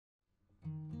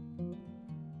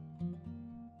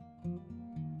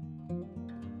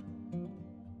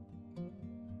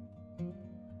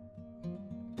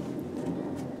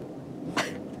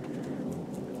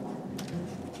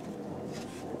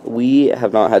we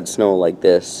have not had snow like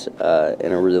this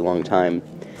in a really long time.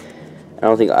 I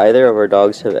don't think either of our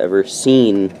dogs have ever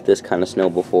seen this kind of snow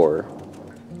before.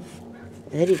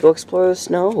 Eddie, go explore the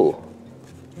snow.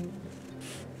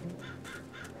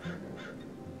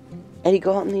 Eddie,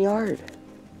 go out in the yard.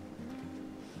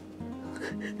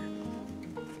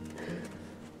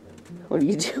 What are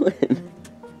you doing?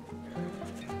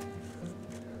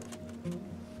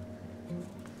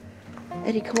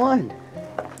 Eddie, come on.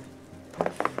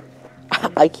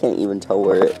 I can't even tell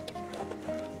where it...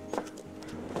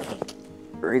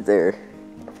 Right there.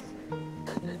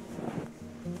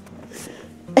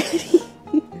 Eddie.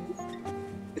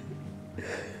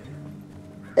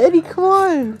 Eddie, come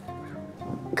on.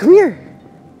 Come here.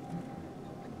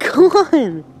 Come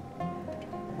on.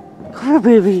 Come on,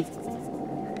 baby.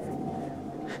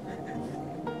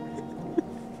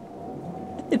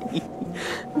 Eddie.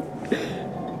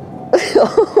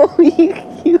 Oh,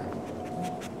 you.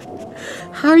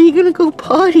 How are you gonna go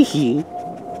potty?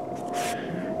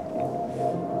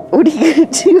 What are you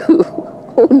gonna do?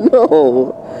 Oh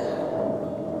no.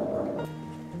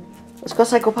 Let's go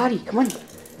psycho potty. Come on.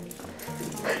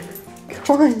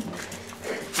 Come on.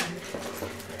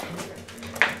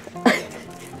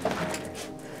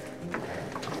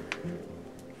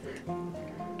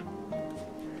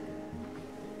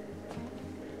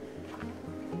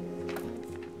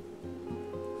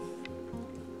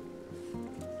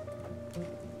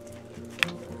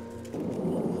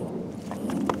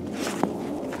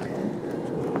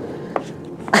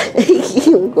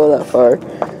 You won't go that far.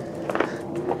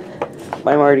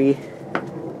 Bye, Marty.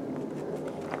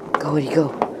 Go, Eddie, go.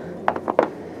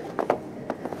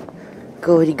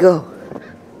 Go, Eddie, go.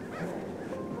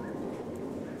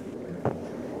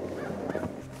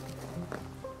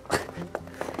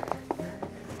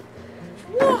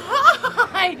 Well,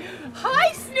 hi!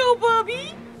 Hi, Snow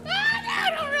Bobby! No,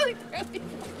 don't really throw me.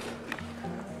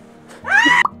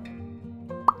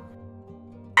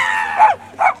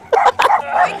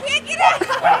 I can't get out!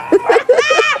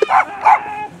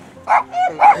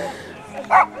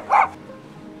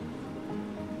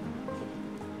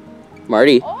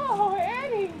 Marty. Oh,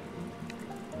 Eddie!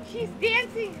 She's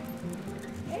dancing!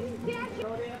 Eddie's dancing!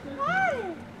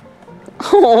 Hi!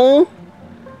 Oh.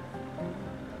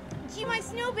 She my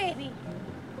snow baby!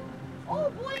 Oh,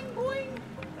 boing, boing!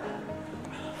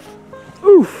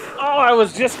 Oof. Oh, I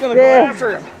was just gonna go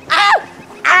after him.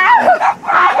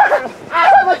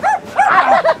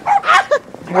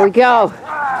 Here we go.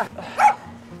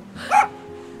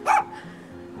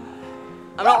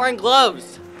 I'm not wearing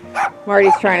gloves.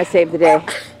 Marty's trying to save the day.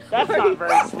 That's not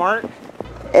very smart.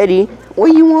 Eddie, what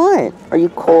do you want? Are you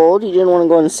cold? You didn't want to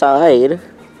go inside.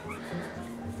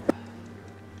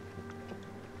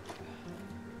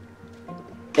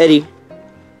 Eddie.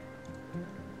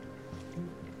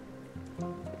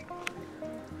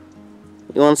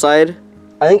 You inside?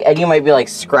 I think Eddie might be like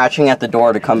scratching at the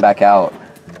door to come back out.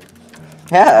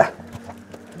 Yeah.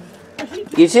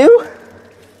 You too?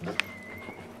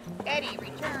 Eddie,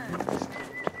 return!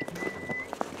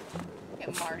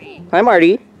 Get Marty. Hi,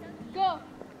 Marty. Go!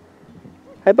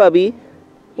 Hi, Bubby.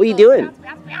 What are you doing? Bounce,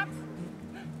 bounce, bounce!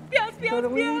 Bounce,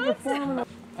 bounce, bounce!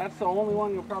 That's the only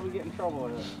one you'll probably get in trouble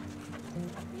with.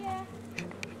 Yeah.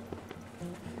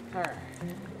 Alright.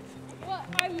 Well,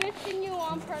 I'm missing you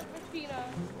on purpose, Tina.